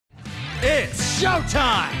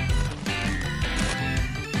showtime!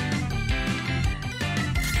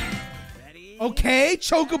 Ready? Okay,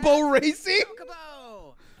 Chocobo racing?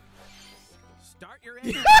 Chocobo! Start your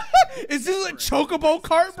engine. Is this a Chocobo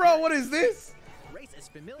kart, bro? What is this? Race as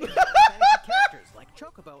familiar fantasy characters like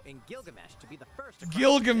Chocobo and Gilgamesh to be the first.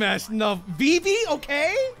 Gilgamesh, no. Vivi,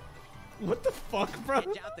 okay? What the fuck, bro? Edge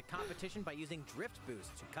out the competition by using drift boost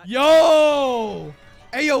to cut. Yo!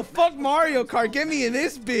 Hey, yo, fuck Mario Kart. Get me in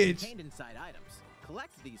this bitch. Contained inside items.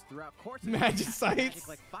 Collect these throughout courses. Magicites. Magic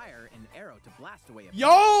like fire and arrow to blast away.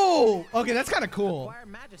 Yo! Okay, that's kind of cool. Acquire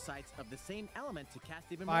magicites of the same element to cast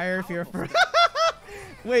even Fire, more fear, powerful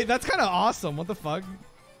Wait, that's kind of awesome. What the fuck? spells.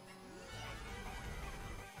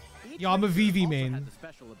 Yo, I'm a Each Vivi also main. has a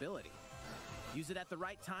special ability. Use it at the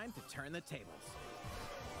right time to turn the tables.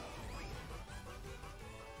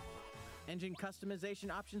 Engine customization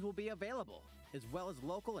options will be available, as well as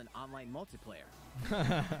local and online multiplayer.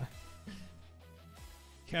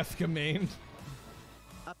 Kefka main.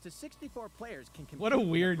 Up to 64 players can compete What a in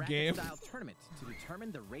weird bracket game. style tournament to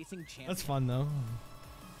determine the racing champion. That's fun, though.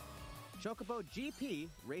 Chocobo GP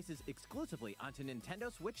races exclusively onto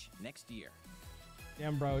Nintendo Switch next year.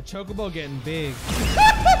 Damn, bro. Chocobo getting big.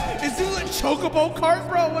 Is this a Chocobo kart,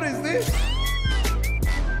 bro? What is this?